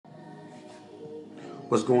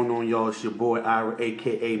What's going on, y'all? It's your boy Ira,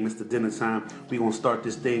 aka Mr. Dinner Time. We gonna start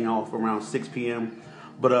this thing off around 6 p.m.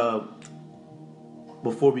 But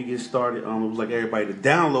before we get started, I would like everybody to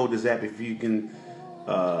download this app if you can.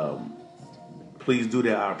 Please do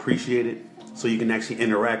that. I appreciate it. So you can actually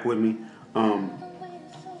interact with me.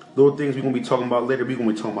 Little things we're gonna be talking about later. We're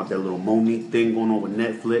gonna be talking about that little Monique thing going on with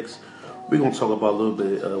Netflix. We're gonna talk about a little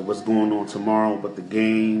bit what's going on tomorrow, but the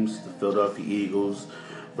games, the Philadelphia Eagles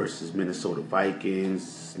versus Minnesota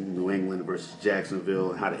Vikings, New England versus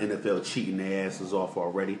Jacksonville, how the NFL cheating their asses off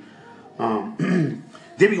already. Then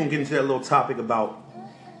we're gonna get into that little topic about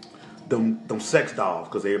them sex dolls,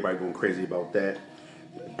 because everybody going crazy about that.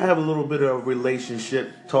 I have a little bit of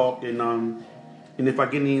relationship talk, and if I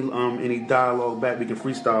get any dialogue back, we can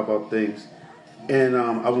freestyle about things. And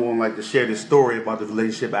I would like to share this story about the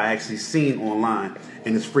relationship I actually seen online,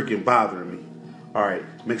 and it's freaking bothering me. All right,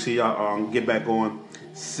 make sure y'all get back on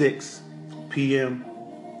 6 p.m.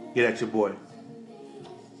 Get at your boy.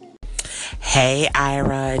 Hey,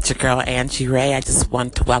 Ira, it's your girl, Angie Ray. I just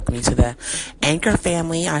want to welcome you to the Anchor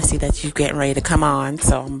family. I see that you're getting ready to come on,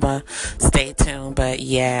 so I'm going to stay tuned. But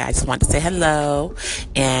yeah, I just want to say hello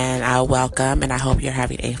and welcome, and I hope you're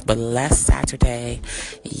having a blessed Saturday.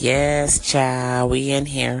 Yes, child, we in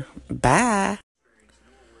here. Bye.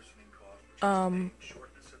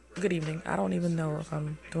 Good evening. I don't even know if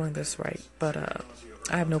I'm doing this right, but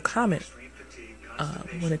I have no comment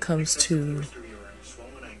when it comes to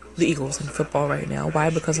the Eagles in football right now. Why?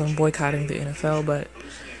 Because I'm boycotting the NFL, but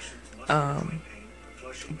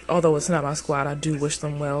although it's not my squad, I do wish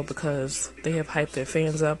them well because they have hyped their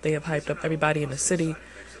fans up. They have hyped up everybody in the city,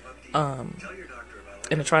 in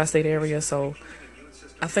the tri-state area, so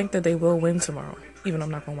I think that they will win tomorrow, even though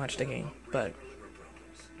I'm not going to watch the game, but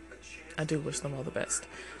I do wish them all the best.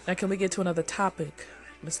 Now, can we get to another topic,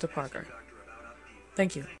 Mr. Parker?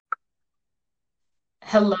 Thank you.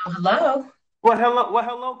 Hello, hello.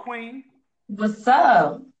 Hello, Queen. What's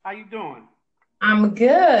up? How you doing? I'm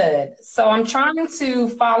good. So I'm trying to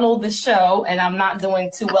follow the show, and I'm not doing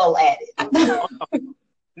too well at it.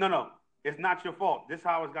 No, it's not your fault. This is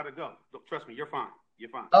how it's got to go. Trust me, you're fine. You're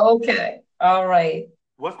fine. Okay. All right.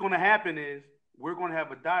 What's going to happen is we're going to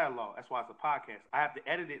have a dialogue. That's why it's a podcast. I have to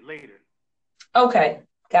edit it later. Okay.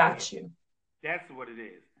 Got you. That's what it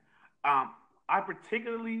is. I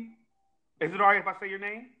particularly... Is it all right if I say your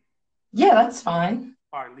name? Yeah, that's fine.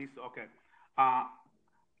 All right, Lisa. Okay.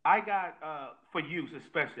 I got, for you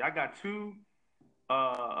especially, I got two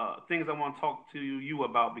things I want to talk to you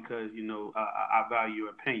about because, you know, I value your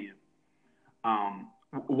opinion.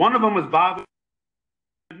 One of them is bothering,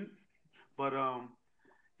 but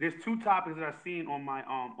there's two topics that I've seen on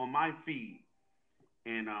my feed.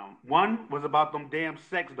 And one was about them damn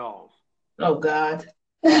sex dolls. Oh, God.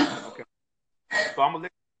 Okay. So I'm going to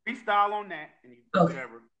let you freestyle on that and you do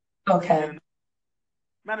whatever. Okay.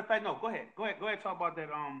 Matter of fact, no, go ahead. Go ahead talk about that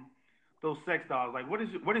those sex dolls. Like what is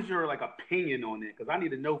your like opinion on it? Because I need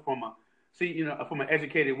to know from an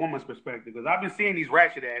educated woman's perspective. Because I've been seeing these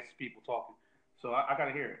ratchet ass people talking. So I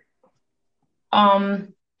gotta hear it.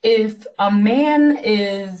 If a man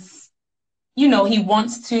is, he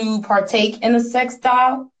wants to partake in a sex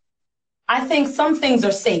doll, I think some things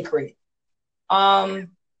are sacred.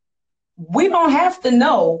 We don't have to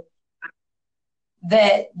know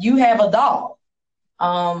that you have a doll.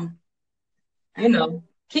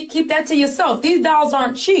 Keep that to yourself. These dolls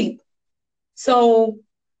aren't cheap. So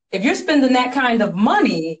if you're spending that kind of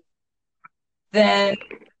money, then,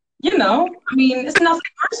 it's nothing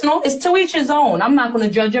personal. It's to each his own. I'm not going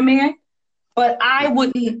to judge a man, but I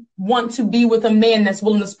wouldn't want to be with a man that's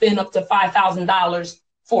willing to spend up to $5,000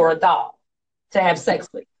 for a doll to have sex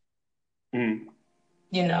with. Mm.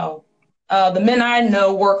 The men I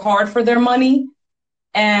know work hard for their money,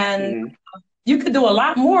 and you could do a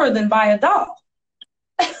lot more than buy a doll.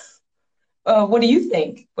 What do you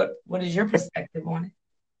think? What is your perspective on it?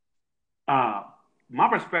 My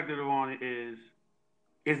perspective on it is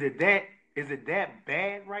it that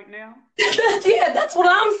bad right now? Yeah, that's what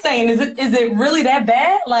I'm saying. Is it really that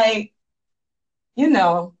bad? Like,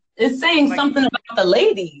 it's saying something about the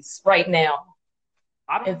ladies right now.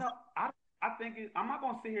 I don't know. I think I'm not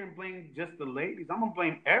gonna sit here and blame just the ladies. I'm gonna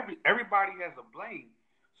blame everybody has a blame.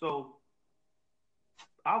 So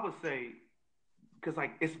I would say, because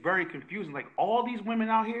like it's very confusing. Like all these women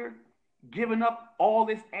out here giving up all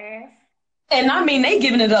this ass, and I mean they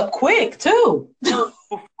giving it up quick too.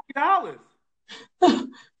 For $40,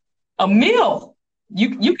 a meal.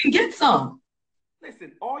 You can get some.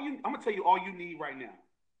 Listen, I'm gonna tell you all you need right now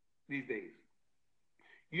these days.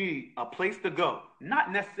 You need a place to go, not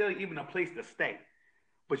necessarily even a place to stay,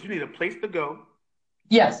 but you need a place to go.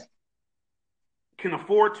 Yes. can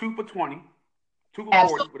afford 2 for 20, 2 for 40,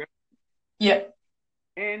 Absolutely. whatever, Yeah.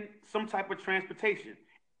 and some type of transportation.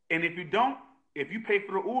 And if you don't, if you pay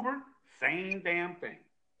for the Uber, same damn thing.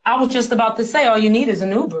 I was just about to say all you need is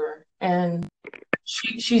an Uber, and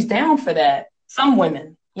she's down for that. Some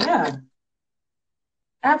women, yeah, It's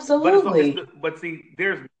absolutely. the but see,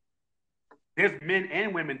 there's men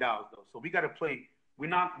and women dollars though, so we got to play. We're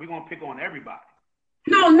gonna pick on everybody.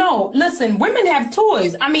 No, no. Listen, women have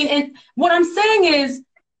toys. I mean, and what I'm saying is,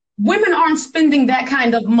 women aren't spending that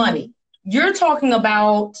kind of money. You're talking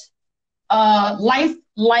about life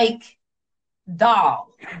like doll.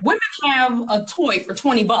 Women have a toy for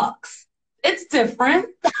 $20. It's different.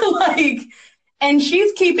 like, and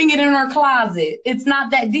she's keeping it in her closet. It's not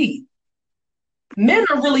that deep. Men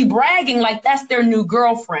are really bragging like that's their new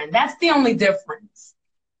girlfriend. That's the only difference.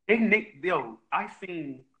 I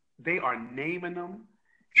seen they are naming them.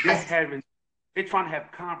 They're Yes. having, they're trying to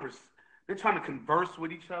have converse. They're trying to converse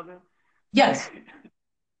with each other. Yes.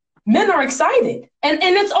 Men are excited. And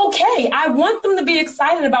it's okay. I want them to be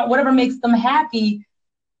excited about whatever makes them happy.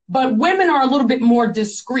 But women are a little bit more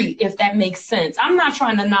discreet, if that makes sense. I'm not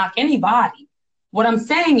trying to knock anybody. What I'm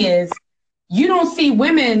saying is, you don't see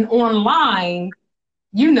women online,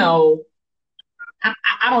 you know,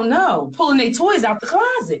 I don't know, pulling their toys out the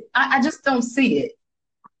closet. I just don't see it.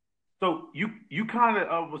 So you kind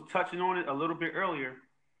of was touching on it a little bit earlier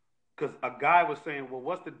because a guy was saying, well,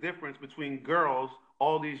 what's the difference between girls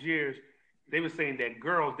all these years? They were saying that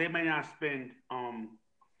girls they may not spend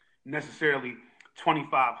necessarily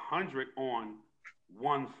 2,500 on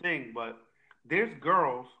one thing, but there's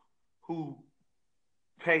girls who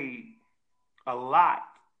pay a lot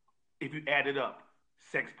if you add it up.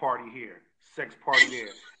 Sex party here, sex party there,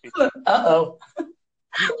 and, Uh-oh.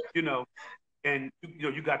 you know, and you know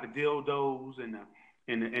you got the dildos and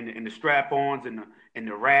the strap-ons and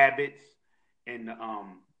the rabbits and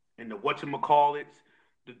the whatchamacallits,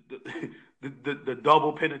 the the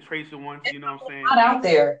double penetration ones. You know what I'm saying? Not out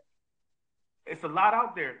there. It's a lot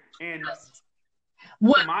out there, and to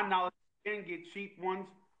What my knowledge, you can get cheap ones.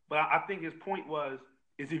 But I think his point was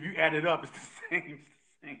is if you add it up, it's the same,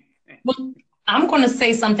 same thing. well, I'm going to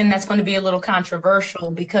say something that's going to be a little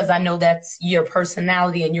controversial because I know that's your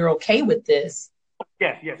personality and you're okay with this.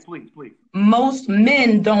 Yes, yes, please, please. Most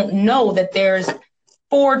men don't know that there's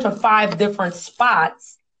 4 to 5 different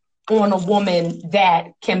spots on a woman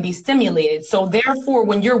that can be stimulated. So therefore,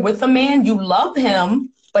 when you're with a man, you love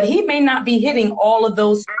him, but he may not be hitting all of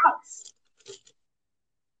those spots.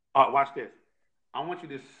 Watch this. I want you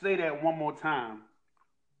to say that one more time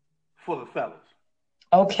for the fellas.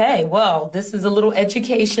 Okay, well, this is a little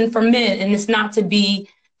education for men, and it's not to be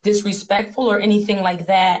disrespectful or anything like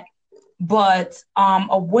that. But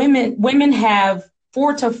women have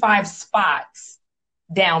 4 to 5 spots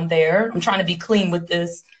down there. I'm trying to be clean with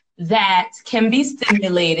this that can be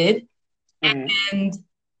stimulated, Mm-hmm. and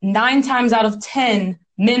 9 times out of 10,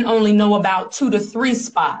 men only know about 2 to 3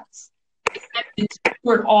 spots.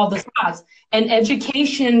 Toward all the spots, and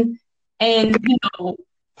education, and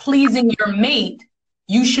pleasing your mate,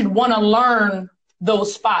 you should want to learn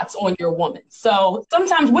those spots on your woman. So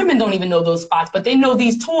sometimes women don't even know those spots, but they know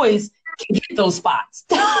these toys can hit those spots.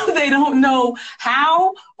 They don't know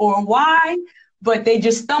how or why, but they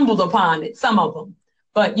just stumbled upon it, some of them.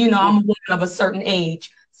 But I'm a woman of a certain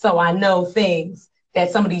age, so I know things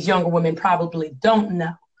that some of these younger women probably don't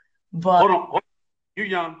know. But Hold on. You're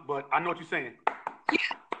young, but I know what you're saying.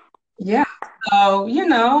 yeah. So,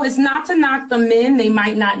 it's not to knock the men. They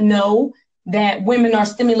might not know that women are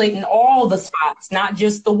stimulating all the spots, not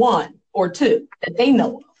just the 1 or 2 that they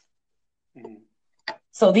know of. Mm-hmm.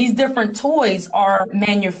 So these different toys are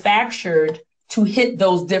manufactured to hit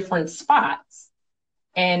those different spots.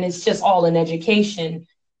 And it's just all in education.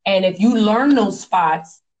 And if you learn those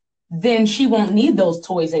spots, then she won't need those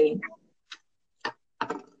toys anymore.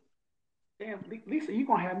 Damn, Lisa, you're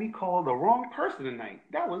going to have me call the wrong person tonight.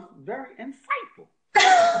 That was very insightful.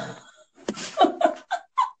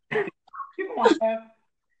 You're going to have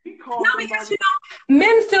me call No, because, somebody.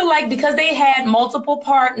 men feel like because they had multiple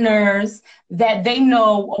partners that they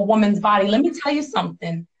know a woman's body. Let me tell you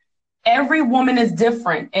something. Every woman is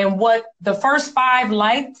different. And what the first 5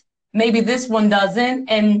 liked, maybe this one doesn't.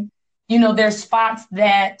 And, there's spots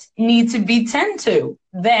that need to be tended to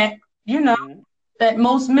that, Mm-hmm. that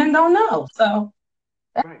most men don't know. So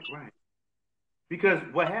Right. Because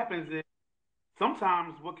what happens is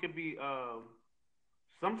sometimes what can be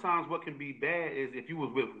bad is if you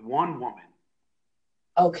was with one woman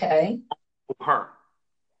okay. or her,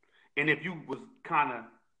 and if you was kind of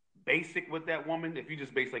basic with that woman, if you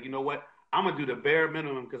just basic, like, you know what, I'm gonna do the bare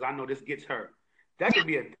minimum because I know this gets her. That could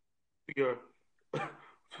be a your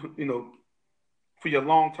you know, for your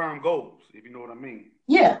long-term goals, if you know what I mean.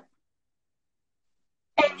 Yeah.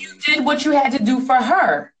 And you did what you had to do for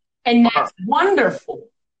her. And that's wonderful.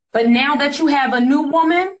 But now that you have a new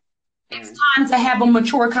woman, it's time to have a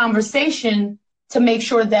mature conversation to make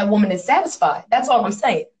sure that woman is satisfied. That's all I'm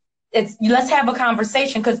saying. Let's have a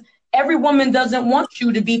conversation, because every woman doesn't want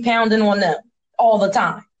you to be pounding on them all the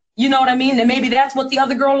time. You know what I mean? And maybe that's what the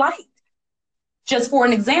other girl liked, just for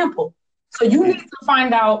an example. So you need to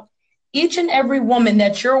find out each and every woman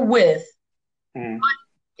that you're with, what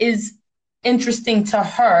is interesting to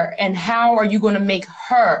her, and how are you going to make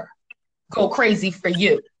her go crazy for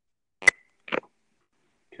you?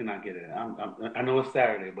 Can I get it? I know it's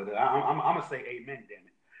Saturday, but I'm going to say amen, damn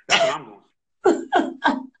it. That's what I'm going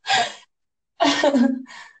to say.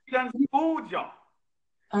 She done fooled y'all.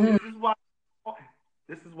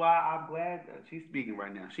 This is why I'm glad that she's speaking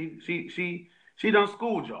right now. She done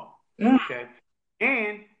schooled y'all. Okay?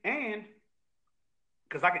 And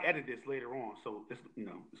because I can edit this later on, so it's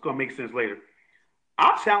gonna make sense later.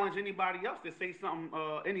 I'll challenge anybody else to say something,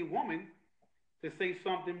 any woman to say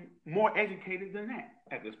something more educated than that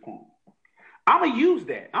at this point. I'm gonna use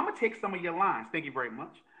that. I'm gonna take some of your lines. Thank you very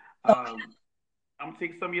much. I'm gonna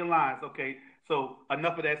take some of your lines. Okay, so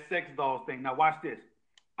enough of that sex dolls thing. Now watch this.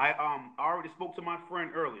 I already spoke to my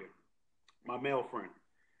friend earlier, my male friend.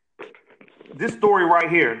 This story right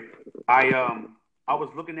here, I was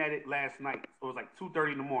looking at it last night. So it was like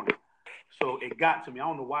 2:30 in the morning. So it got to me. I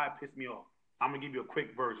don't know why it pissed me off. I'm going to give you a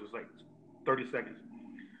quick version. It's like 30 seconds.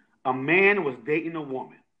 A man was dating a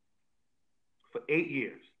woman for 8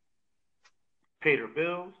 years. Paid her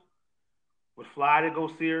bills. Would fly to go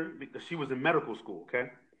see her because she was in medical school,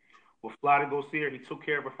 okay? Would fly to go see her. He took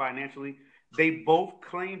care of her financially. They both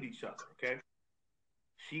claimed each other, okay?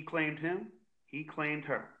 She claimed him. He claimed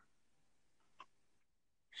her.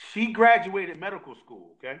 She graduated medical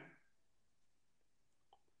school, okay?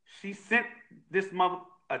 She sent this mother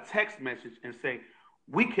a text message and say,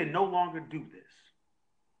 "We can no longer do this."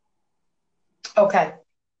 Okay.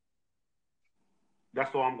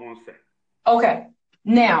 That's all I'm going to say. Okay.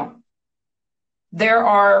 Now, there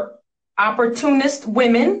are opportunist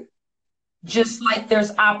women, just like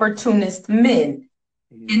there's opportunist men.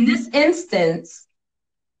 In this instance,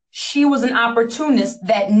 she was an opportunist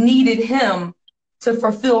that needed him to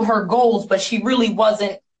fulfill her goals, but she really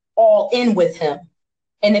wasn't all in with him.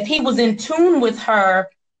 And if he was in tune with her,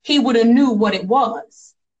 he would have knew what it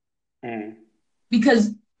was.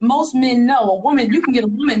 Because most men know you can get a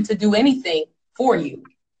woman to do anything for you.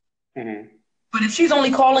 But if she's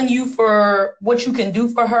only calling you for what you can do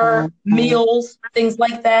for her, meals, things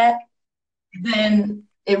like that, then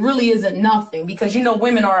it really isn't nothing, because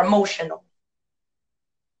women are emotional.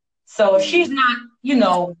 So if she's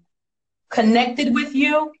not, connected with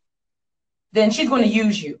you, then she's going to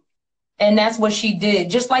use you. And that's what she did.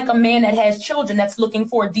 Just like a man that has children that's looking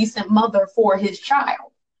for a decent mother for his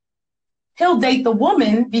child. He'll date the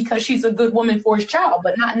woman because she's a good woman for his child,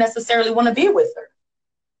 but not necessarily want to be with her.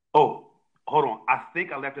 Oh, hold on. I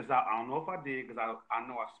think I left this out. I don't know if I did, because I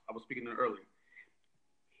know I was speaking to it earlier.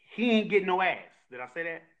 He ain't getting no ass. Did I say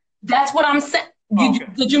that? That's what I'm saying.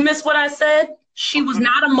 Did you miss what I said? She was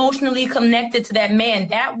not emotionally connected to that man.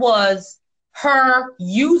 That was her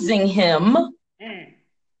using him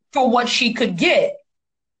for what she could get.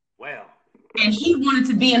 Well. And he wanted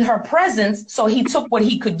to be in her presence, so he took what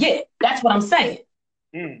he could get. That's what I'm saying.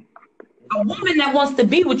 A woman that wants to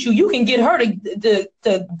be with you, you can get her to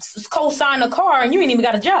co-sign a car, and you ain't even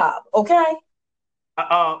got a job, okay?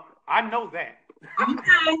 I know that.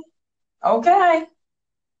 Okay.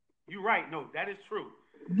 You're right. No, that is true.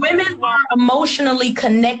 Women are emotionally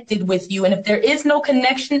connected with you, and if there is no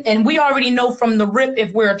connection, and we already know from the rip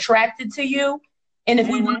if we're attracted to you, and if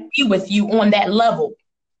we want to be with you on that level.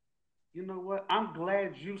 You know what? I'm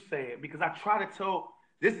glad you say it, because I try to tell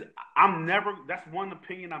this. That's one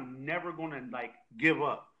opinion I'm never going to give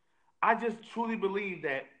up. I just truly believe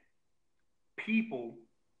that people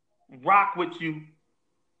rock with you.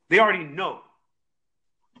 They already know.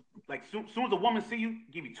 Like soon as a woman see you,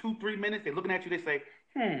 give you 2-3 minutes, they're looking at you, they say,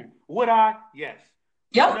 would I? Yes.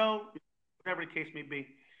 Yep. No, whatever the case may be.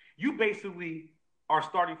 You basically are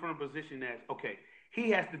starting from a position as, okay, he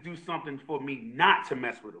has to do something for me not to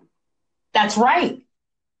mess with him. That's right.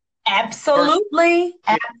 Absolutely.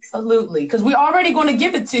 Absolutely. Because we're already going to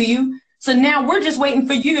give it to you. So now we're just waiting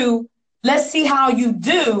for you. Let's see how you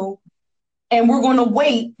do. And we're going to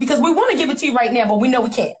wait, because we want to give it to you right now, but we know we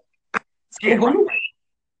can't. So we're going to wait.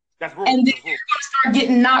 That's rules. And then you're going to start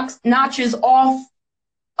getting notches off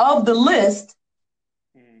of the list.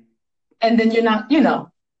 And then you're not, you're going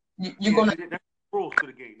to. That's rules to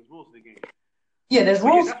the game. There's rules to the game. Yeah, there's But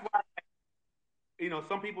yeah, rules. that's why,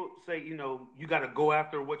 some people say, you got to go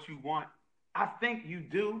after what you want. I think you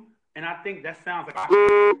do, and I think that sounds like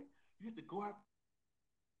you have to go after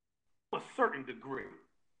to a certain degree.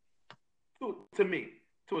 To me,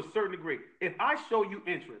 to a certain degree. If I show you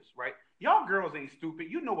interest, right? Y'all girls ain't stupid.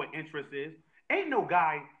 You know what interest is. Ain't no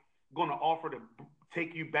guy gonna offer to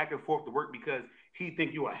take you back and forth to work because he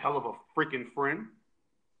think you a hell of a freaking friend.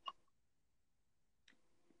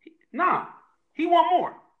 Nah, he want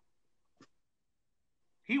more.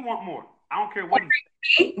 He want more. I don't care what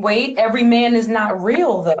he. Wait, every man is not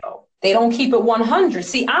real though. They don't keep it 100.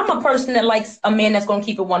 See, I'm a person that likes a man that's going to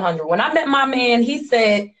keep it 100. When I met my man, he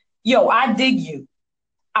said, "Yo, I dig you.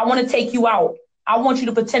 I want to take you out. I want you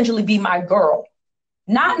to potentially be my girl."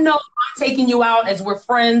 Not no, I'm taking you out as we're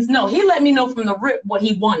friends. No, he let me know from the rip what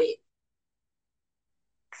he wanted.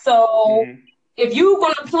 So if you're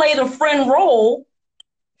going to play the friend role,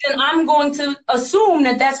 then I'm going to assume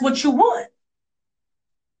that that's what you want.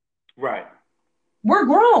 Right. We're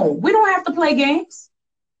grown. We don't have to play games.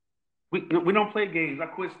 We don't play games. I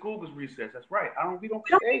quit school because recess. That's right. We don't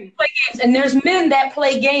play games. And there's men that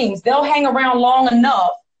play games. They'll hang around long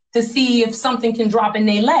enough to see if something can drop in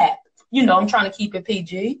their lap. I'm trying to keep it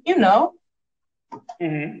PG. Yeah.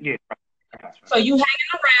 Right. So you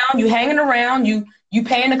hanging around. You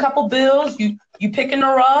paying a couple bills. You picking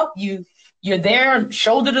her up. You're there,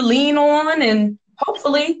 shoulder to lean on, and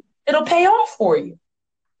hopefully it'll pay off for you.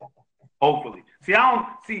 Hopefully.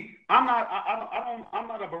 I'm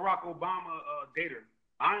not a Barack Obama dater.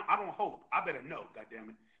 I don't hope. I better know,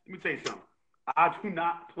 goddammit. Let me tell you something. I do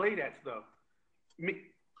not play that stuff.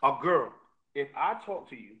 A girl, if I talk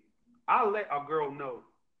to you, I let a girl know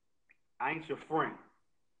I ain't your friend.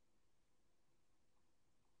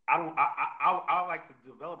 I like to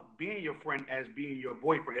develop being your friend as being your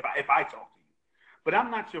boyfriend if I talk to you. But I'm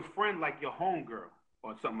not your friend like your homegirl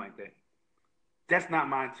or something like that. That's not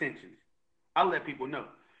my intention. I let people know.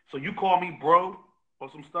 So you call me bro or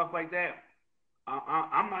some stuff like that.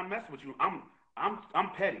 I'm not messing with you. I'm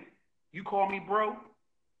petty. You call me bro,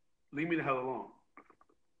 leave me the hell alone.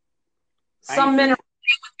 Some men are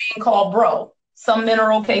okay with being called bro. Some men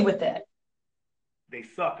are okay with that. They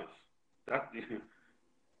suckers.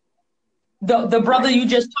 The brother you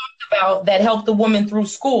just talked about that helped the woman through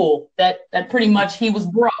school, that pretty much he was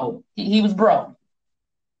bro. He was bro.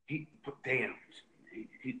 Damn.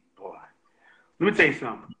 Boy. Let me tell you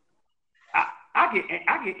something. I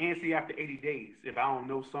get antsy after 80 days if I don't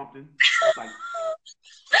know something.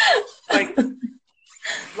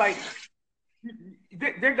 Like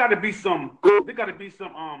there got to be some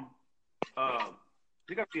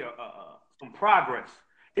progress.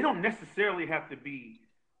 It don't necessarily have to be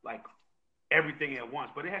like everything at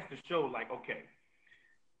once, but it has to show like, okay,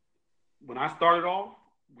 when I started off,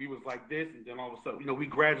 we was like this, and then all of a sudden, we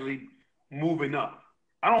gradually moving up.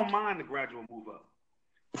 I don't mind the gradual move up,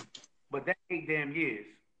 but that 8 damn years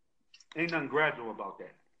ain't nothing gradual about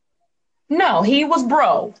that. No, he was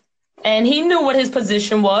bro, and he knew what his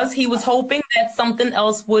position was. He was hoping that something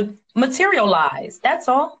else would materialize. That's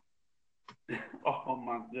all. Oh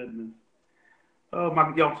my goodness. Oh my,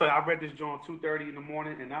 I'm telling you, I read this joint 2:30 in the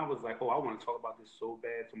morning, and I was like, I want to talk about this so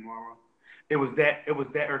bad tomorrow. It was that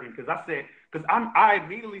urgent because I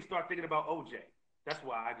immediately start thinking about OJ. That's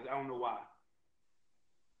why I don't know why.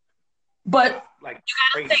 But you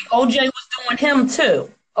gotta think OJ was doing him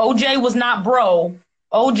too. OJ was not bro.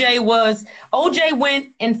 OJ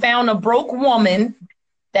went and found a broke woman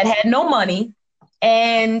that had no money,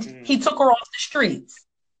 and he took her off the streets,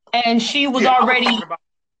 and she was already.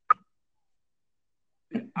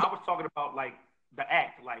 I was talking about like the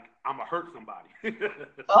act, like I'm gonna hurt somebody.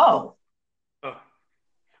 Oh.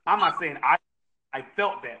 I'm not saying I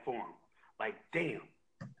felt that for him. Like, damn.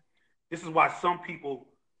 This is why some people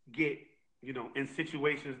get, in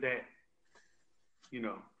situations that,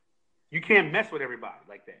 you can't mess with everybody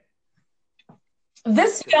like that.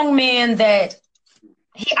 This young man that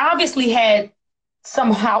he obviously had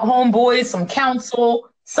some homeboys, some counsel.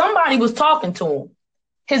 Somebody was talking to him.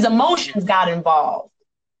 His emotions got involved.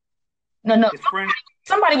 No.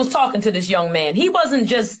 Somebody was talking to this young man. He wasn't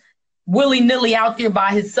just willy-nilly out there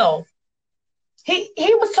by himself. He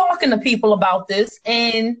was talking to people about this,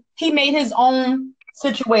 and he made his own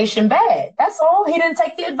situation bad. That's all. He didn't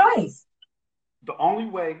take the advice. The only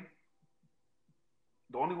way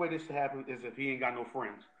this should happen is if he ain't got no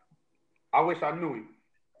friends. I wish I knew him.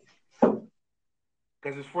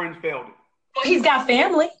 Because his friends failed him. Well, he's got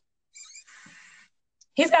family.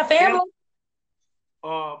 He's got family.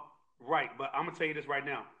 Right, but I'm gonna tell you this right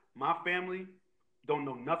now. My family don't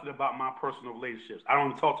know nothing about my personal relationships. I don't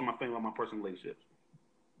even talk to my family about my personal relationships.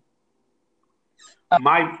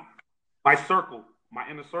 my circle, my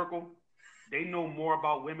inner circle, they know more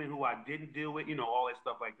about women who I didn't deal with, all that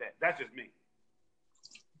stuff like that. That's just me.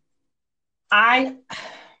 I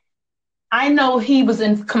know he was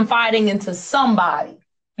confiding into somebody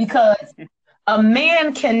because a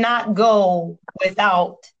man cannot go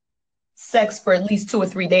without sex for at least 2 or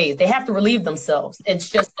 3 days. They have to relieve themselves. It's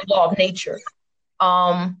just the law of nature.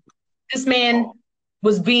 This man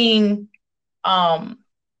was being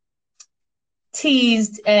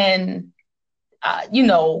teased and,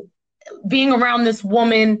 being around this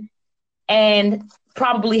woman and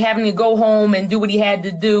probably having to go home and do what he had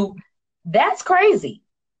to do. That's crazy.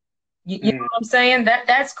 You know what I'm saying?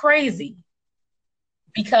 That's crazy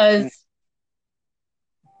because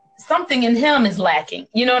something in him is lacking.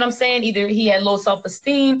 You know what I'm saying? Either he had low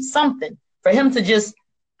self-esteem, something. For him to just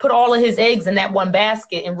put all of his eggs in that one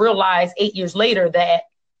basket and realize 8 years later that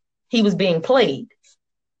he was being played.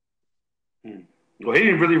 Well, he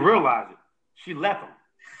didn't really realize it. She left him.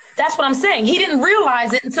 That's what I'm saying. He didn't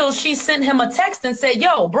realize it until she sent him a text and said,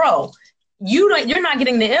 yo, bro, you're not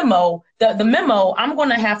getting the memo. The memo, I'm going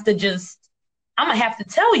to have to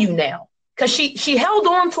tell you now. Because she held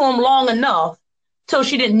on to him long enough till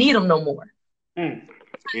she didn't need him no more. So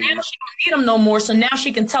now she don't need him no more, so now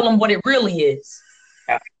she can tell him what it really is.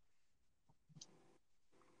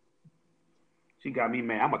 She got me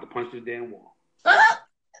mad. I'm about to punch this damn wall.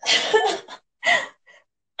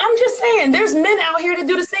 I'm just saying, there's men out here to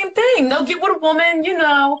do the same thing. They'll get with a woman,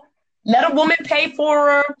 let a woman pay for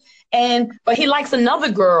her, but he likes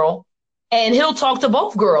another girl, and he'll talk to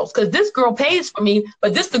both girls because this girl pays for me,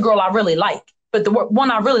 but this the girl I really like. But the one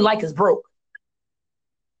I really like is broke.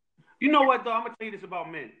 You know what, though? I'm going to tell you this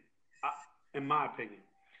about men, in my opinion.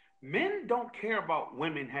 Men don't care about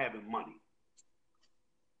women having money.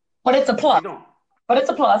 But it's a plus. They don't. But it's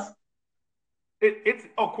a plus. It's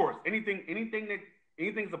of course,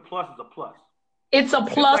 anything's a plus is a plus. It's a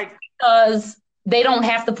plus because they don't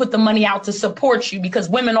have to put the money out to support you because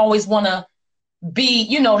women always want to be,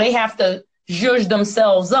 they have to zhuzh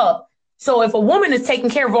themselves up. So if a woman is taking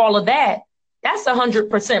care of all of that, that's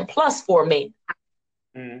 100% plus for me.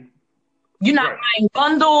 Mm-hmm. You're not buying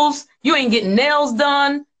bundles. You ain't getting nails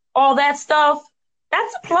done. All that stuff.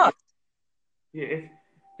 That's a plus. Yeah,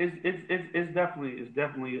 it's definitely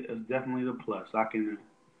the plus. I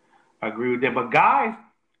agree with that. But guys,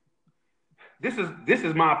 this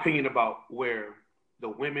is my opinion about where the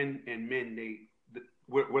women and men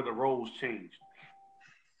where the roles changed.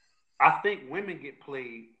 I think women get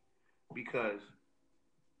played because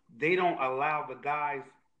they don't allow the guys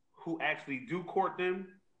who actually do court them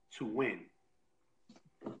to win.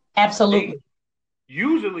 Absolutely.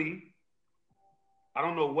 Usually, I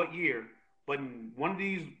don't know what year, but in one of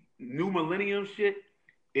these new millennium shit,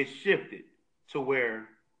 it shifted to where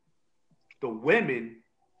the women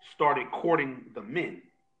started courting the men.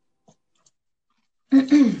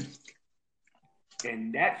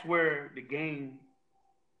 And that's where the game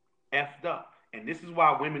effed up. And this is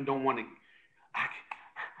why women don't want to,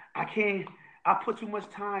 I put too much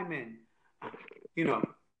time in,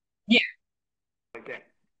 Yeah. Like that.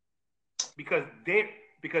 Because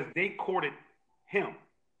they courted him.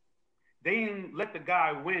 They didn't let the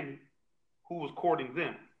guy win who was courting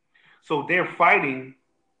them. So they're fighting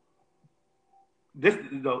this.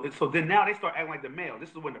 So then now they start acting like the male. This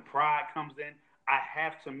is when the pride comes in. I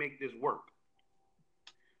have to make this work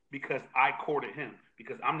because I courted him.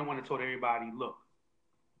 Because I'm the one that told everybody, look,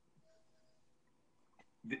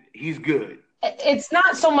 he's good. It's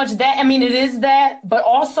not so much that. I mean, it is that. But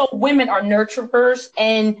also women are nurturers.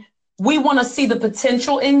 And we want to see the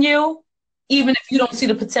potential in you, even if you don't see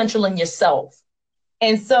the potential in yourself.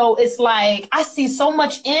 And so it's like, I see so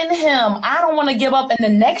much in him. I don't want to give up. And the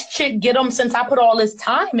next chick get him since I put all this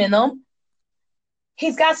time in him.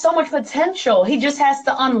 He's got so much potential. He just has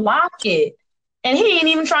to unlock it. And he ain't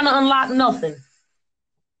even trying to unlock nothing.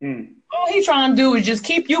 All he's trying to do is just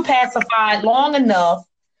keep you pacified long enough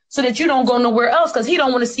so that you don't go nowhere else because he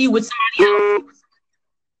don't want to see you with somebody else.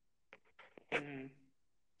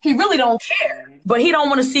 He really don't care, but he don't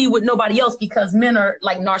want to see you with nobody else because men are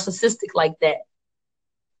like narcissistic like that.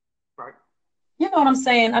 Right. You know what I'm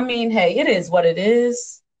saying? I mean, hey, it is what it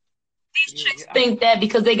is. These chicks think that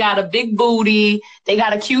because they got a big booty, they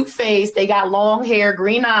got a cute face, they got long hair,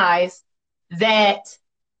 green eyes, that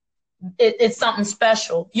it's something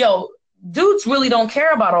special. Yo, dudes really don't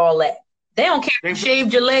care about all that. They don't care if you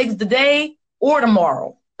shaved your legs today or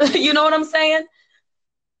tomorrow. You know what I'm saying?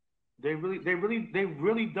 They really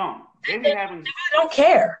don't. They don't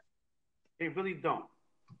care. They really don't.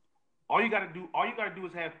 All you gotta do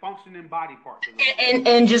is have functioning body parts.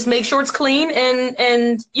 And just make sure it's clean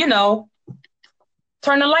and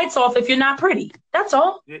turn the lights off if you're not pretty. That's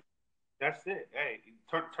all. That's it. Hey,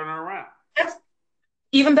 turn it around. That's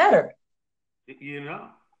even better. You know,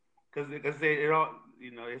 because it all,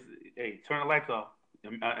 you know, it's, hey, turn the lights off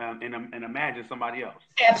and imagine somebody else.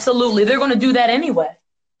 Absolutely. They're going to do that anyway.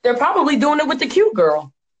 They're probably doing it with the cute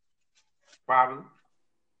girl. Probably.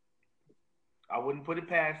 I wouldn't put it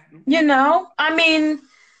past them. You know, I mean,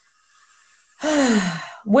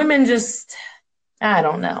 women just, I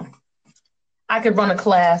don't know. I could run a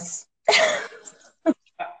class.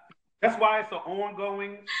 That's why it's an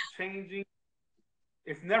ongoing, changing.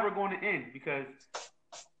 It's never going to end because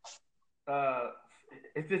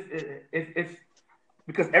it's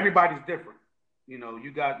because everybody's different. You know,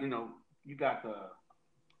 you got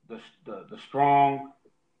the strong,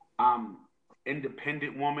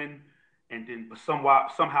 independent woman, and then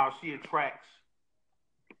somehow she attracts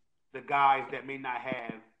the guys that may not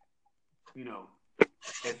have, you know,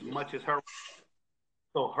 as much as her.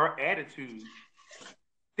 So her attitude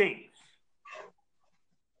stinks.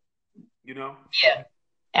 You know? Yeah,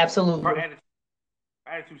 absolutely. Her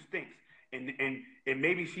attitude stinks. And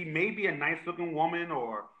maybe she may be a nice looking woman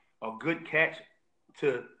or a good catch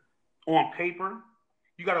on paper.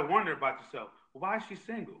 You got to wonder about yourself. Why is she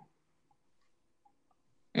single?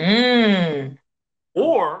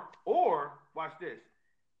 Or watch this.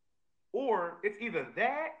 Or it's either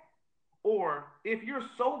that, or if you're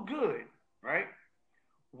so good, right?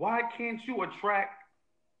 Why can't you attract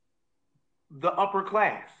the upper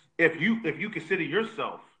class? If you consider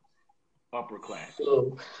yourself upper class.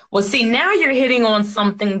 Well, see, now you're hitting on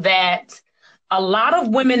something that a lot of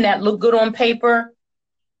women that look good on paper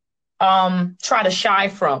try to shy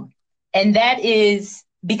from. And that is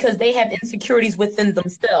because they have insecurities within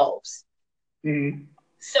themselves. Mm-hmm.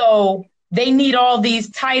 So they need all these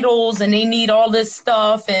titles and they need all this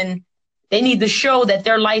stuff and they need to show that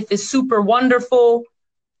their life is super wonderful.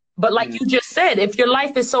 But like you just said, if your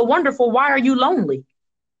life is so wonderful, why are you lonely?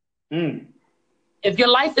 If your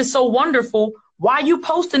life is so wonderful, why are you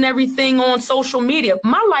posting everything on social media?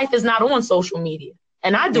 My life is not on social media,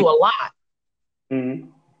 and I do a lot.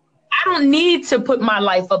 I don't need to put my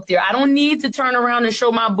life up there. I don't need to turn around and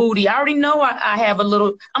show my booty. I already know I have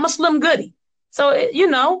I'm a slim goodie. So, you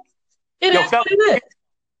know, it is what it is.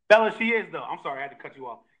 Bella, she is, though. I'm sorry, I had to cut you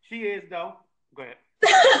off. She is, though. Go ahead.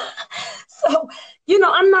 So, you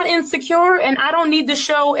know, I'm not insecure, and I don't need to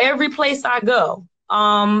show every place I go.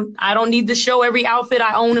 I don't need to show every outfit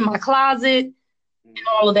I own in my closet and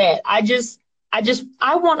all of that.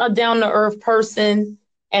 I want a down to earth person,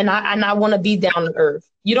 and I want to be down to earth.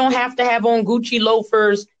 You don't have to have on Gucci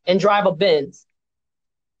loafers and drive a Benz.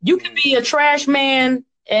 You can be a trash man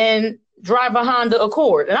and drive a Honda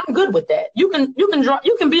Accord, and I'm good with that. You can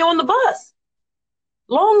be on the bus.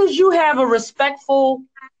 Long as you have a respectful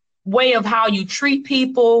way of how you treat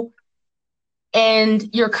people and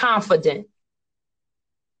you're confident.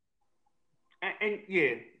 And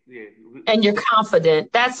yeah. And you're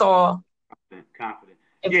confident. That's all. Confident.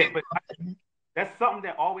 Yeah, but that's something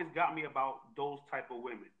that always got me about those type of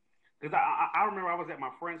women. Because I remember I was at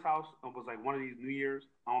my friend's house. It was like one of these New Year's.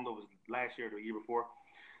 I don't know if it was last year or the year before.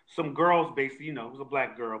 Some girls, basically, you know, it was a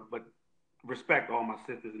black girl, but respect all my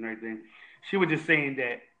sisters and everything. She was just saying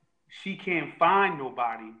that she can't find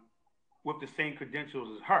nobody with the same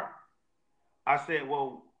credentials as her. I said,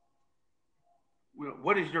 well,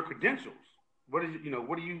 what is your credentials? What are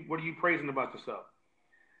you praising about yourself?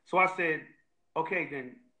 So I said, okay,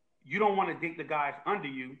 then you don't want to date the guys under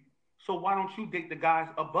you, so why don't you date the guys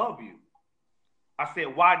above you? I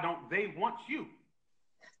said, why don't they want you?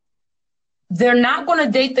 They're not going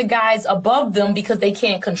to date the guys above them because they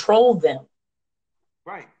can't control them.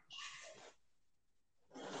 Right.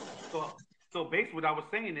 So basically what I was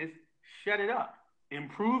saying is, shut it up.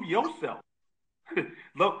 Improve yourself.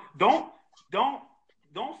 Look, don't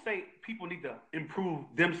say people need to improve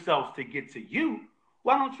themselves to get to you.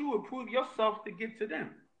 Why don't you improve yourself to get to them?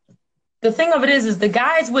 The thing of it is the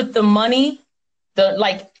guys with the money,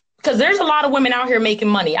 because there's a lot of women out here making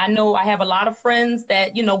money. I know I have a lot of friends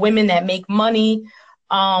that, you know, women that make money.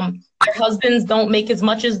 Their husbands don't make as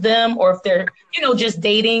much as them, or if they're, you know, just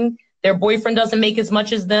dating, their boyfriend doesn't make as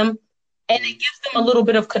much as them. And it gives them a little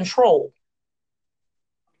bit of control.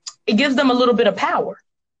 It gives them a little bit of power.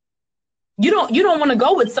 You don't want to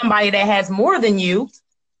go with somebody that has more than you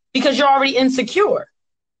because you're already insecure.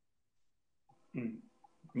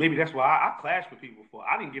 Maybe that's why I clashed with people before.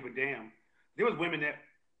 I didn't give a damn. There was women that,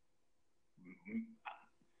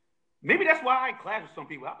 maybe that's why I clashed with some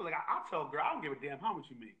people. I feel like I'll tell a girl, I don't give a damn how much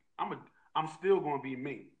you make. I'm still going to be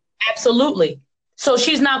me. Absolutely. So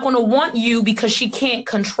she's not going to want you because she can't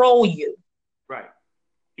control you. Right.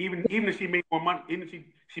 Even if she makes more money, even if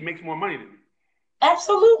she makes more money than me.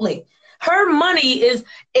 Absolutely. Her money is,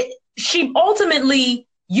 she ultimately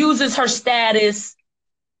uses her status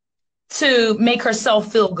to make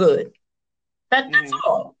herself feel good. That's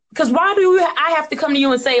all. Because why do I have to come to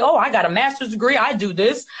you and say, oh, I got a master's degree, I do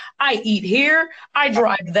this, I eat here, I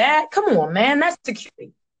drive that? Come on, man, that's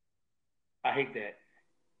security. I hate that.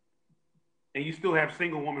 And you still have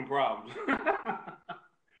single woman problems.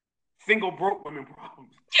 Single broke women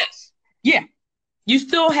problems. Yes. Yeah. You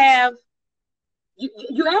still have,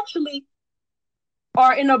 you actually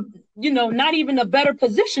are in a, not even a better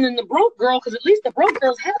position than the broke girl, because at least the broke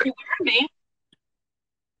girl's happy with her man.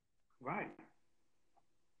 Right.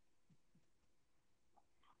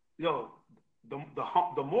 Yo,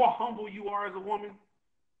 the more humble you are as a woman,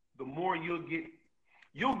 the more you'll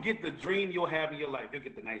get the dream you'll have in your life. You'll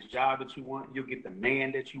get the nice job that you want. You'll get the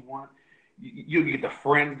man that you want. You'll get the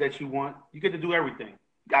friends that you want. You get to do everything.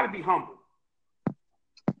 You got to be humble.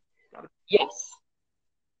 Yes.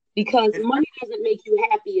 Because money doesn't make you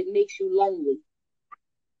happy. It makes you lonely.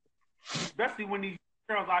 Especially when these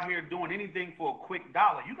girls out here doing anything for a quick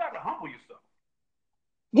dollar. You got to humble yourself.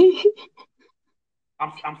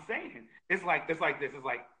 I'm saying it's like this. It's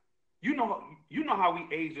like you know how we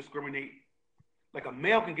age discriminate. Like a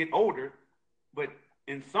male can get older, but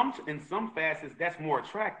in some facets that's more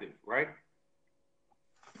attractive, right?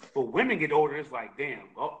 But women get older, it's like, damn,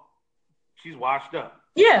 oh, she's washed up.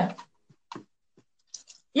 Yeah.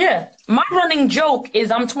 Yeah. My running joke is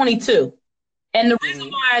I'm 22. And the reason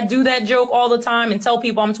why I do that joke all the time and tell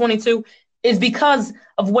people I'm 22 is because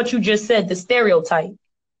of what you just said, the stereotype.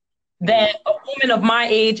 That a woman of my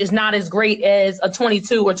age is not as great as a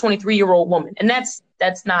 22 or 23-year-old woman. And that's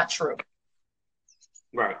not true.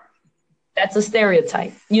 Right. That's a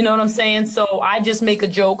stereotype. You know what I'm saying? So I just make a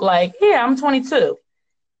joke like, yeah, I'm 22.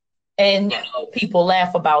 And people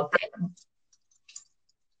laugh about that.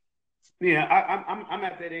 Yeah, I'm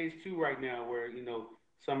at that age too right now where,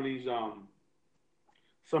 some of these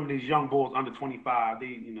young bulls under 25,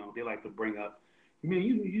 they like to bring up, man,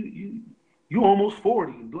 you almost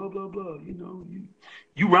 40, blah, blah, blah.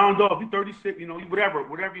 You round off, you 36,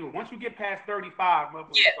 whatever you. Once you get past 35,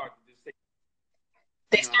 motherfuckers start to just say.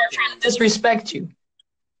 They start trying to disrespect you.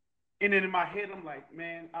 And then in my head, I'm like,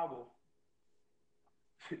 man, I will.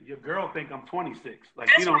 Your girl think I'm 26. Like,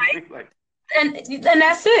 that's right. Like. And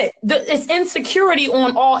that's it. It's insecurity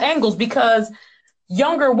on all angles because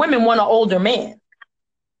younger women want an older man.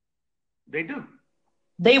 They do.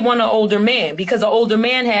 They want an older man because an older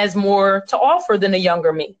man has more to offer than a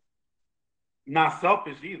younger man. Not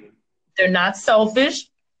selfish either. They're not selfish.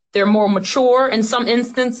 They're more mature in some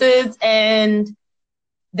instances, and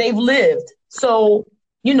they've lived. So,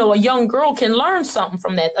 a young girl can learn something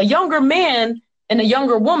from that. A younger man and a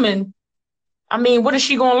younger woman, I mean, what is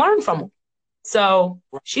she going to learn from him? So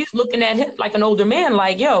she's looking at him like an older man,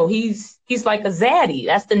 like, yo, he's like a zaddy.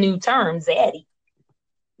 That's the new term, zaddy.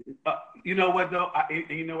 You know what though?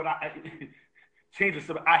 You know what? I change the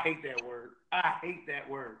subject. I hate that word. I hate that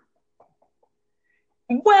word.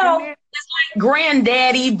 Well, it's like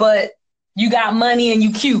granddaddy, but you got money and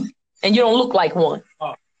you cute and you don't look like one.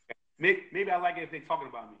 Oh, maybe I like it if they're talking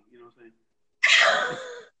about me. You know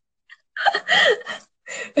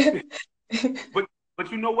what I'm saying?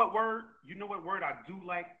 But you know what word? You know what word I do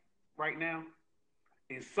like right now?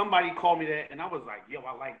 And somebody called me that, and I was like, yo,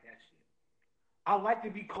 I like that shit. I like to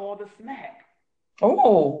be called a snack.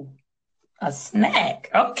 Oh, a snack.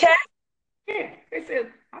 Okay. Yeah, they said,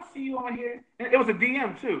 I see you on here. And it was a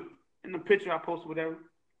DM too. In the picture I posted, whatever.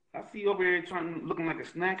 I see you over here looking like a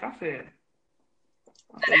snack. I said,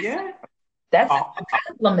 yeah. That's a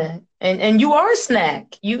compliment. And you are a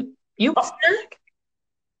snack. You a snack?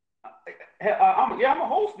 I'm a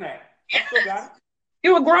whole snack. I still got it.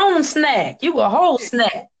 You a grown snack. You a whole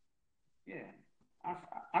snack. Yeah.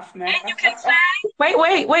 I snack. And you can sing.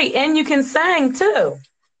 Wait. And you can sing too.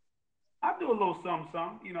 I do a little something.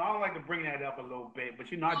 I don't like to bring that up a little bit, but I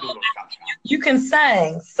do a little something. You can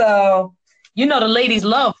sing, so the ladies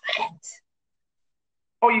love that.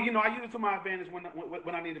 Oh, I use it to my advantage when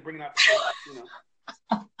I need to bring it up.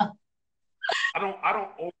 I don't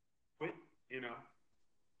over it.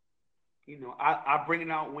 I bring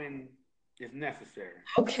it out when it's necessary.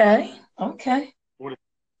 Okay. When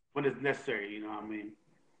it's necessary, you know what I mean.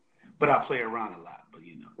 But I play around a lot. But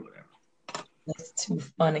whatever. That's too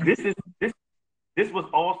funny. This was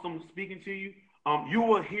awesome speaking to you. You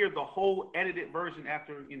will hear the whole edited version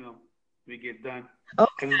after we get done.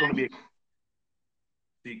 Okay. It's going to be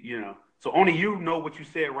so only you know what you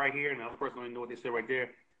said right here, and the other person only know what they said right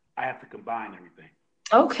there. I have to combine everything.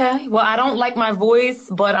 Okay. Well, I don't like my voice,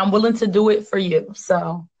 but I'm willing to do it for you.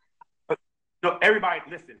 So No, everybody,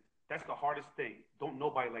 listen. That's the hardest thing. Don't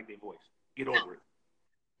nobody like their voice. Get over it.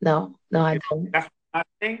 No, I don't. That's when I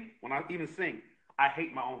sing. When I even sing, I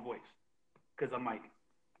hate my own voice because I'm like,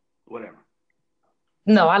 whatever.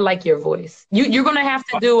 No, I like your voice. You're gonna have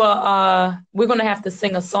to do we're gonna have to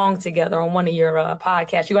sing a song together on one of your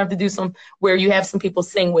podcasts. You're gonna have to do some where you have some people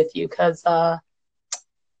sing with you, cause and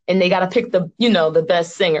they gotta pick the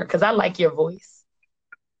best singer, cause I like your voice.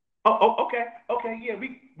 Okay, yeah,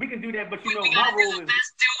 we can do that. But my role is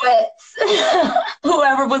Best duets.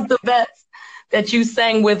 Whoever was the best that you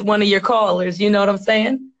sang with one of your callers. You know what I'm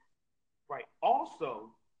saying? right. Also,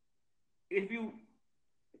 if you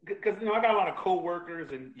because I got a lot of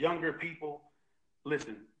coworkers and younger people.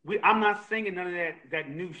 Listen, I'm not singing none of that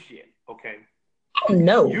new shit. Okay, Oh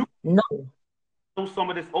no, you no. know some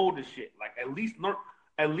of this older shit. Like at least learn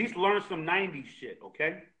some '90s shit.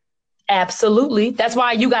 Okay. Absolutely. That's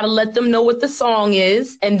why you got to let them know what the song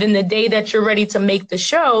is. And then the day that you're ready to make the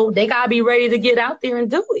show, they got to be ready to get out there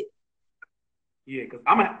and do it. Yeah, because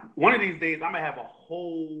one of these days I'm gonna have a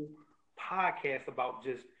whole podcast about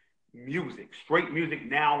just music, straight music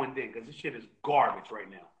now and then, because this shit is garbage right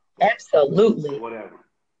now. Absolutely. Whatever.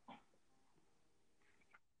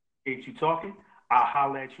 Ain't you talking? I'll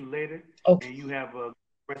holler at you later. Okay. And you have a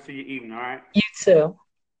rest of your evening, all right? You too.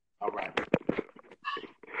 All right.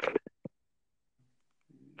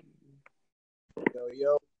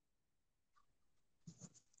 Yo.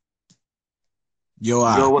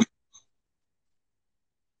 Yo,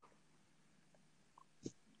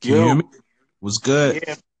 Can you hear me? What's good?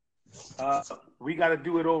 Yeah. We got to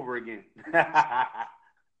do it over again.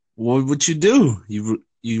 What you do? You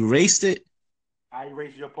erased it? I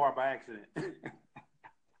erased your part by accident.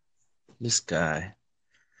 This guy.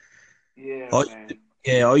 Yeah,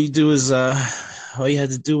 man. All you do is all you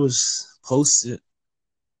had to do was post it.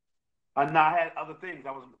 No, I had other things.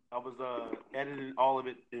 I was editing all of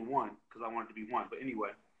it in one because I wanted to be one. But anyway,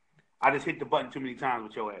 I just hit the button too many times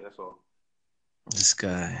with your ass. That's all. This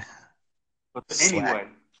guy. But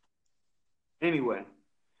anyway,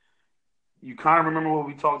 you kind of remember what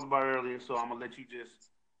we talked about earlier, so I'm gonna let you just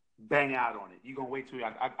bang out on it. You gonna wait till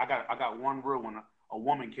I got one real one. A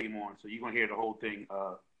woman came on, so you're gonna hear the whole thing,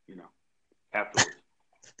 afterwards.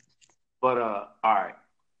 But all right,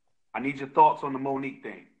 I need your thoughts on the Monique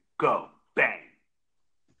thing. Go bang.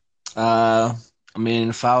 I mean,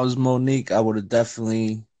 if I was Monique, I would have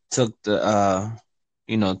definitely took the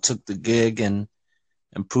gig and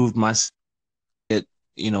improved my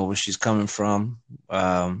where she's coming from.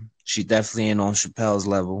 She definitely ain't on Chappelle's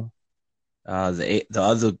level.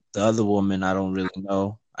 The other woman, I don't really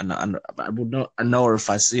know. I know her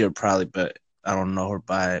if I see her probably, but I don't know her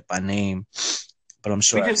by name. But I'm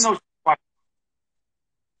sure. We just know she's white.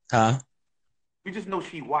 Huh? We just know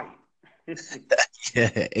she white.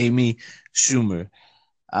 Yeah, Amy Schumer.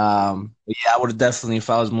 But yeah, I would have definitely, if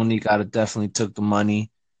I was Monique, I'd have definitely took the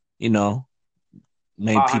money,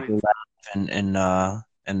 made people laugh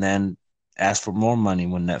and then asked for more money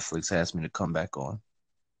when Netflix asked me to come back on.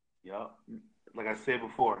 Yep. Like I said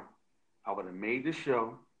before, I would have made the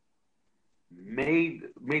show, made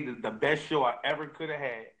the best show I ever could have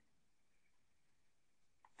had.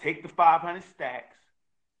 Take the 500 stacks.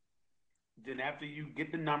 Then after you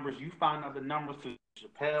get the numbers, you find out the numbers to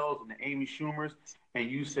Chappelle's and the Amy Schumers, and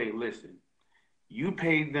you say, listen, you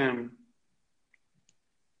paid them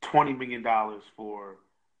 $20 million for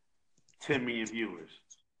 10 million viewers.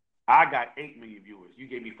 I got 8 million viewers. You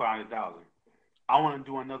gave me 500,000. I want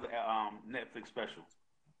to do another Netflix special.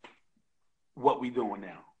 What we doing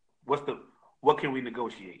now? What can we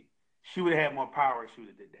negotiate? She would have had more power if she would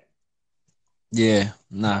have did that. Yeah,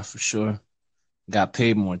 nah, for sure. Got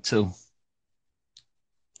paid more too.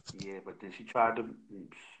 Yeah, but then she tried to.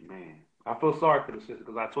 Man, I feel sorry for the sister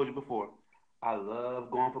because I told you before, I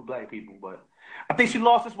love going for black people, but I think she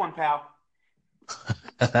lost this one, pal.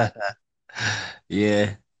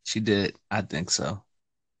 Yeah, she did. I think so.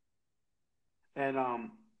 And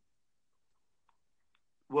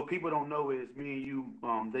what people don't know is me and you.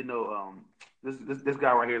 They know this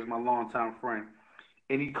guy right here is my longtime friend,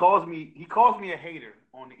 and he calls me a hater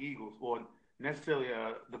on the Eagles or necessarily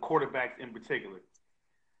the quarterbacks in particular.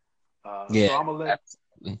 Yeah, so I'm gonna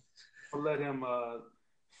let him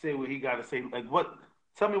say what he got to say. Like,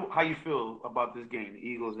 tell me how you feel about this game, the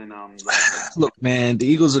Eagles and Look, man, the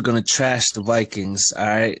Eagles are gonna trash the Vikings. All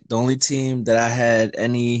right, the only team that I had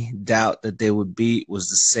any doubt that they would beat was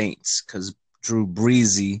the Saints because Drew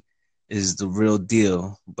Brees is the real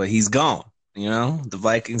deal, but he's gone. The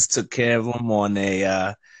Vikings took care of him on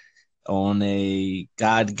a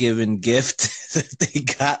God-given gift that they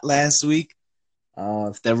got last week.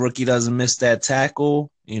 If that rookie doesn't miss that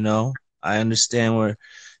tackle, I understand where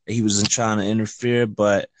he wasn't trying to interfere,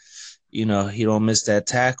 but he don't miss that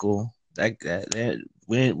tackle.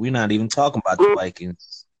 We're not even talking about the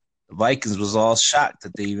Vikings. The Vikings was all shocked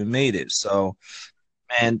that they even made it. So,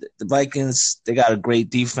 man, the Vikings, they got a great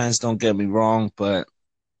defense. Don't get me wrong, but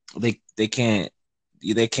they can't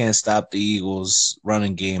stop the Eagles'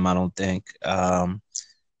 running game. I don't think. And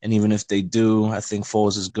even if they do, I think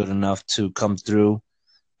Foles is good enough to come through.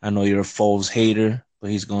 I know you're a Foles hater, but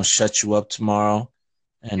he's gonna shut you up tomorrow.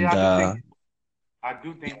 And Yeah, I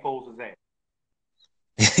do think Foles is that.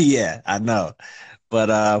 yeah, I know. But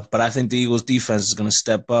I think the Eagles defense is gonna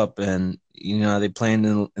step up, and they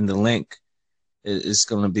playing in the link. It's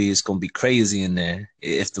gonna be crazy in there.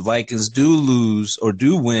 If the Vikings do lose or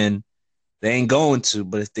do win, they ain't going to.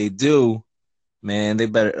 But if they do, man,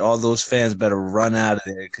 all those fans better run out of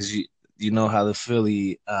there because you know how the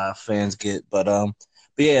Philly fans get. But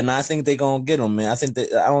yeah, and I think they're gonna get them, man. I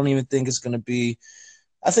don't even think it's gonna be.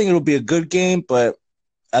 I think it'll be a good game, but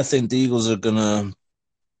I think the Eagles are gonna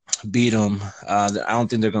beat them. I don't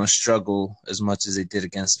think they're gonna struggle as much as they did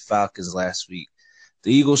against the Falcons last week.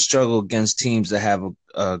 The Eagles struggle against teams that have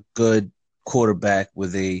a good quarterback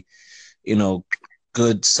with a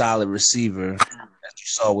good solid receiver. As you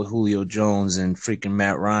saw with Julio Jones and freaking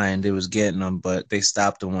Matt Ryan, they was getting them, but they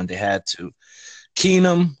stopped them when they had to.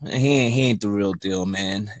 Keenum, he ain't the real deal,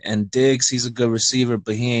 man. And Diggs, he's a good receiver,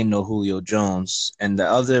 but he ain't no Julio Jones. And the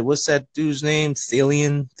other, what's that dude's name?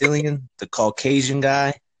 Thelian, the Caucasian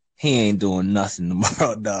guy. He ain't doing nothing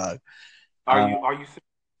tomorrow, dog. Are you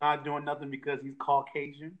not doing nothing because he's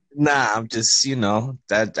Caucasian? Nah, I'm just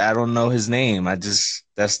that I don't know his name. That's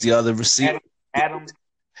the other receiver. Adam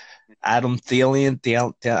Thelian.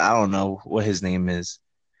 I don't know what his name is.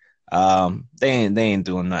 They ain't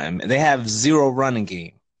doing nothing. They have zero running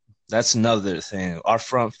game. That's another thing. Our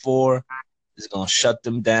front four is gonna shut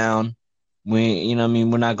them down. We're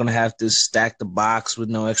not gonna have to stack the box with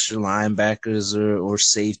no extra linebackers or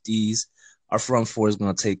safeties. Our front four is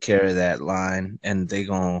gonna take care of that line, and they're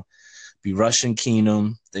gonna be rushing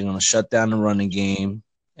Keenum. They're gonna shut down the running game,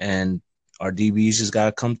 and our DBs just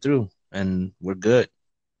gotta come through, and we're good.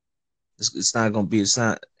 It's not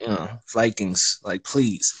Vikings, like,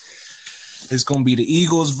 please. It's going to be the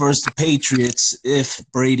Eagles versus the Patriots if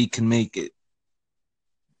Brady can make it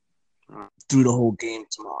through the whole game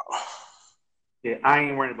tomorrow. Yeah, I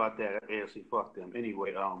ain't worried about that. AFC, fuck them.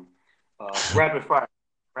 Anyway, rapid fire.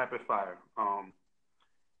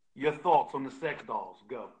 Your thoughts on the sex dolls?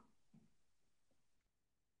 Go.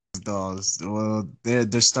 Dolls. Well,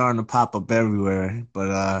 they're starting to pop up everywhere,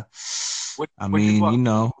 but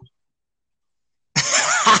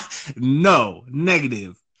no,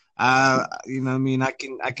 negative. I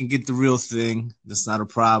can get the real thing. That's not a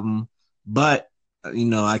problem. But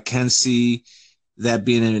I can see that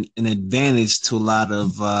being an advantage to a lot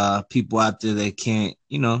of people out there that can't,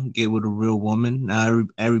 get with a real woman. Now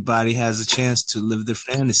everybody has a chance to live their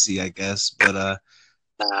fantasy, I guess. But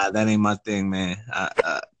nah, that ain't my thing, man.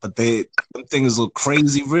 But them things look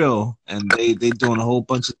crazy real, and they doing a whole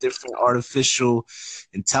bunch of different artificial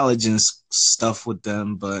intelligence stuff with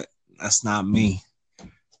them. But that's not me.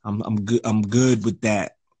 I'm good with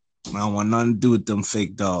that. I don't want nothing to do with them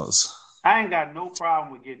fake dolls. I ain't got no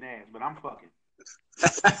problem with getting ass, but I'm fucking.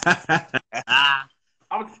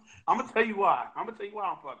 I'm gonna tell you why. I'm fucking. All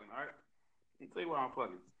right. I'm gonna tell you why I'm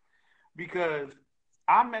fucking. Because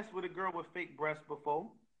I messed with a girl with fake breasts before.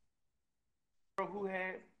 A girl who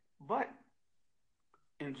had butt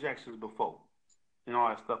injections before, and all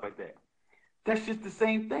that stuff like that. That's just the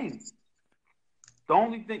same thing. The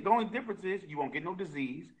only difference is you won't get no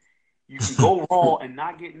disease. You can go raw and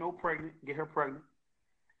not get her pregnant,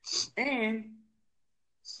 and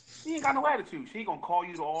she ain't got no attitude. She ain't gonna call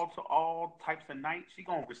you to all types of nights. She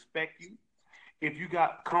gonna respect you. If you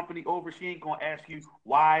got company over, she ain't gonna ask you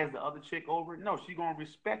why is the other chick over. No, she gonna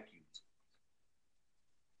respect you.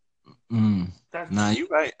 Nah, you're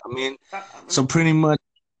right. So pretty much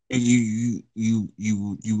you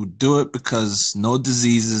would do it because no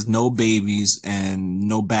diseases, no babies, and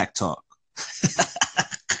no back talk.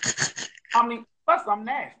 Plus I'm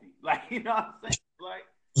nasty. Like, you know what I'm saying? Like,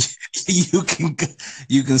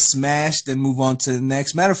 you can smash, then move on to the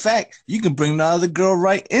next. Matter of fact, you can bring the other girl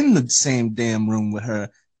right in the same damn room with her,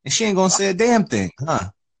 and she ain't gonna say a damn thing, huh?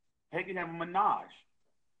 They can have a menage.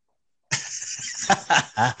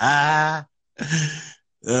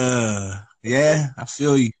 Yeah, I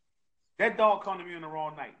feel you. That dog come to me on the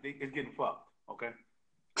wrong night. It's getting fucked. Okay.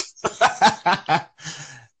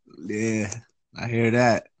 Yeah, I hear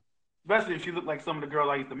that. Especially if she looked like some of the girls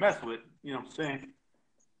I used to mess with. You know what I'm saying?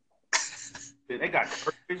 They got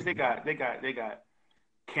courage. They got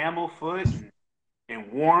camel foot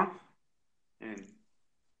and warmth and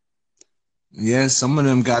Yeah, some of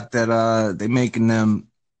them got that they making them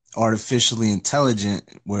artificially intelligent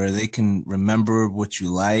where they can remember what you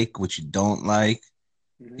like, what you don't like.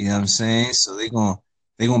 You know what I'm saying? So they gonna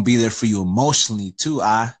be there for you emotionally too,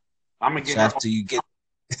 I'm gonna get so her. after you get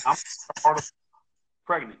I'm gonna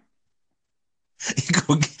pregnant.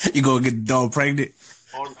 you gonna get the dog pregnant.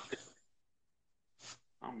 All the shit.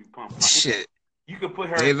 I'm gonna be pumped. Shit. You could put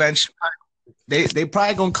her. They eventually they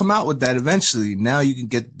probably gonna come out with that eventually. Now you can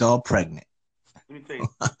get the dog pregnant. Let me tell you,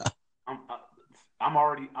 I'm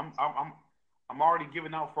already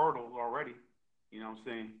giving out fertiles already. You know what I'm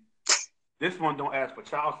saying? This one don't ask for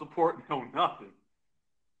child support, no nothing.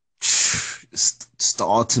 It's the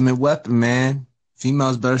ultimate weapon, man.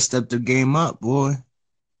 Females better step their game up, boy.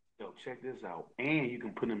 Yo, check this out. And you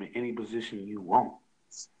can put them in any position you want.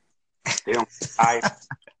 They don't get tired.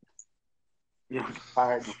 You don't get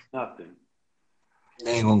tired of nothing.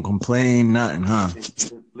 They ain't gonna complain, nothing, huh?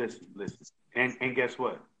 Listen. And guess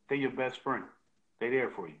what? They're your best friend. They're there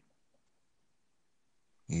for you.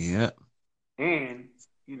 Yeah. And,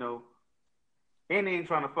 you know, and they ain't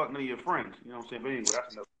trying to fuck none of your friends. You know what I'm saying? But anyway,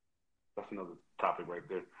 that's another topic right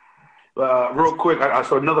there. Real quick, I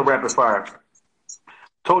saw another rapid fire.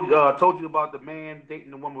 Told you about the man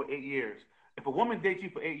dating the woman with 8 years. If a woman dates you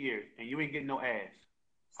for 8 years and you ain't getting no ass,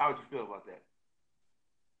 how would you feel about that?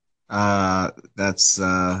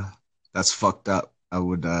 That's fucked up. I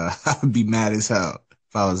would I would be mad as hell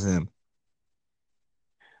if I was him.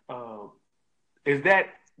 Is that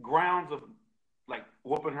grounds of like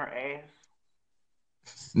whooping her ass?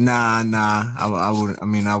 Nah. I wouldn't. I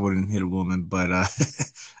mean, I wouldn't hit a woman, but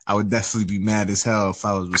I would definitely be mad as hell if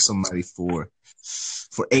I was with somebody for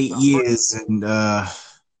 8 years and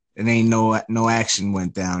ain't no action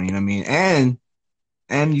went down. You know what I mean?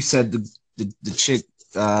 And you said the chick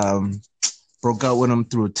broke up with him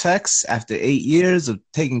through a text after 8 years of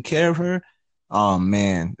taking care of her. Oh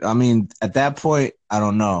man, I mean, at that point, I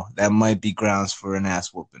don't know. That might be grounds for an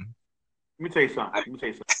ass whooping. Let me tell you something.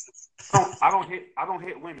 I don't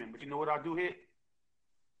hit women, but you know what I do hit?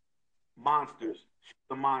 Monsters.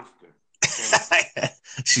 She's a monster. Okay?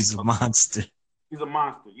 She's a monster. She's a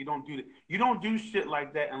monster. You don't do that. You don't do shit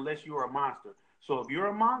like that unless you're a monster. So if you're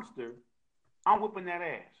a monster, I'm whooping that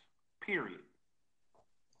ass. Period.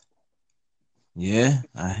 Yeah,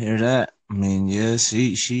 I hear that. I mean, yeah,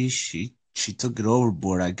 she took it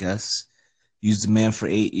overboard, I guess. Used the man for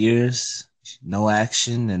 8 years, no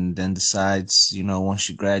action, and then decides, once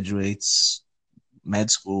she graduates med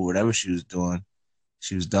school, whatever she was doing,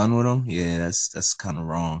 she was done with him. Yeah, that's kind of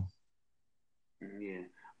wrong. Yeah.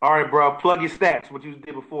 All right, bro. Plug your stats. What you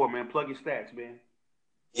did before, man. Plug your stats, man.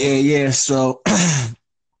 Yeah. So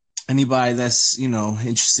anybody that's,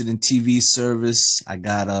 interested in TV service, I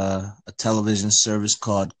got a television service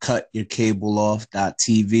called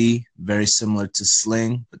cutyourcableoff.tv. Very similar to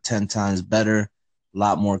Sling, but 10 times better. A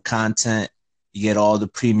lot more content. You get all the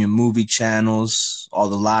premium movie channels, all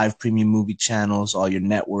the live premium movie channels, all your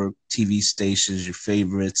network TV stations, your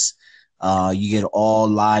favorites. You get all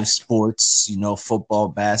live sports, football,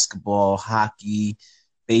 basketball, hockey,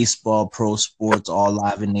 baseball, pro sports, all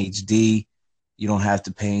live in HD. You don't have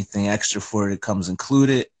to pay anything extra for it. It comes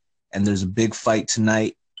included. And there's a big fight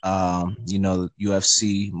tonight.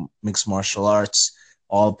 UFC, mixed martial arts.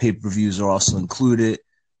 All pay-per-views are also included.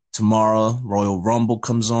 Tomorrow, Royal Rumble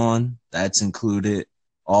comes on. That's included.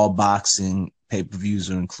 All boxing pay-per-views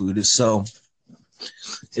are included. So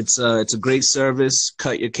it's a great service.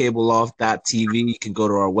 Cutyourcableoff.tv. You can go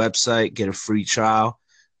to our website, get a free trial.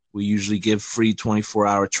 We usually give free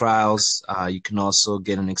 24-hour trials. You can also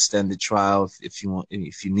get an extended trial if you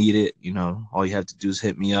need it. All you have to do is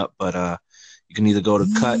hit me up. But you can either go to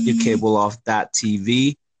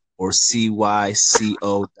cutyourcableoff.tv or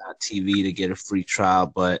cyco.tv to get a free trial.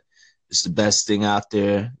 But it's the best thing out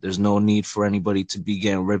there. There's no need for anybody to be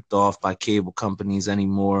getting ripped off by cable companies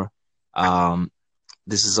anymore.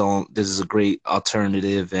 This is a great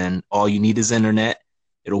alternative, and all you need is internet.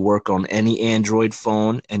 It'll work on any Android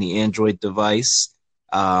phone, any Android device,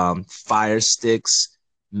 Fire Sticks,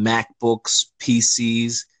 MacBooks,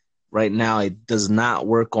 PCs. Right now, it does not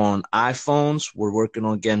work on iPhones. We're working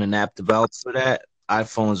on getting an app developed for that.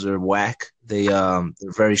 iPhones are whack. They're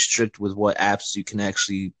very strict with what apps you can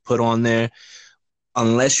actually put on there.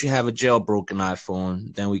 Unless you have a jailbroken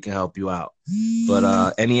iPhone, then we can help you out.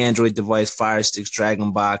 But any Android device, Fire Sticks,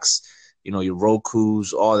 DragonBox, your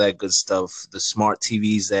Rokus, all that good stuff, the smart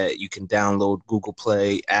TVs that you can download Google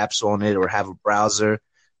Play apps on it or have a browser,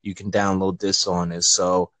 you can download this on it.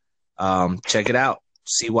 So check it out.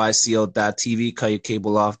 CYCL.tv,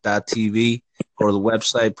 cutyourcableoff.tv. Go to the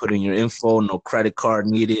website, put in your info, no credit card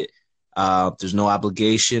needed. There's no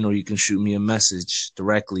obligation, or you can shoot me a message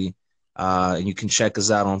directly. And you can check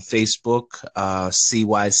us out on Facebook,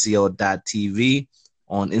 CYCL.tv,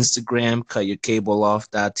 on Instagram,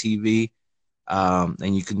 cutyourcableoff.tv.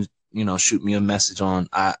 And you can, shoot me a message on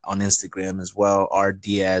Instagram as well,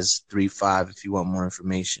 rdiaz35, if you want more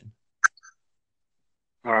information.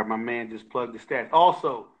 All right, my man just plugged the stats.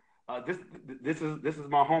 Also, this is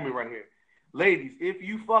my homie right here. Ladies, if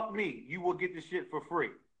you fuck me, you will get the shit for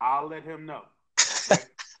free. I'll let him know. Okay?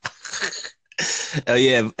 Oh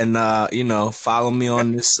yeah, and follow me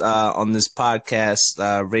on this podcast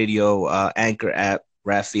radio Anchor app,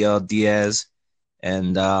 Rafael Diaz,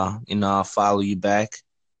 and I'll follow you back,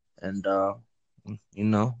 and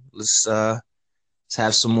let's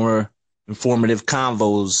have some more informative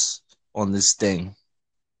convos on this thing.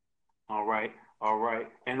 All right.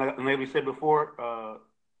 And like we said before,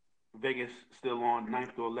 Vegas still on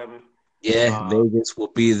 9th to 11th. Yeah, Vegas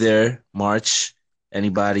will be there March.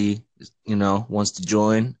 Anybody, wants to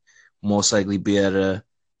join, most likely be at a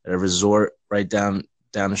resort right down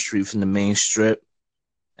the street from the main strip.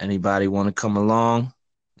 Anybody want to come along,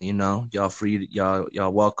 y'all free,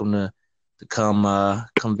 y'all welcome to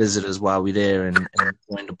come visit us while we're there and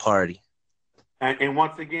join the party. And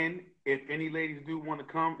once again, if any ladies do want to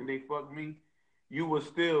come and they fuck me, you will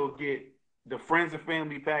still get the friends and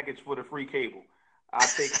family package for the free cable. I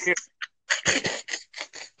take care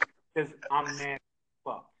because I'm mad.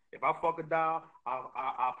 Fuck. If I fuck a doll,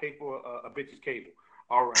 I'll pay for a bitch's cable.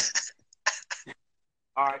 All right.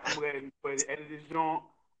 All right. I'm going to edit this joint,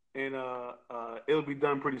 and it'll be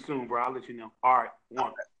done pretty soon, bro. I'll let you know. All right. One.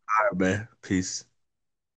 All right, man. Peace.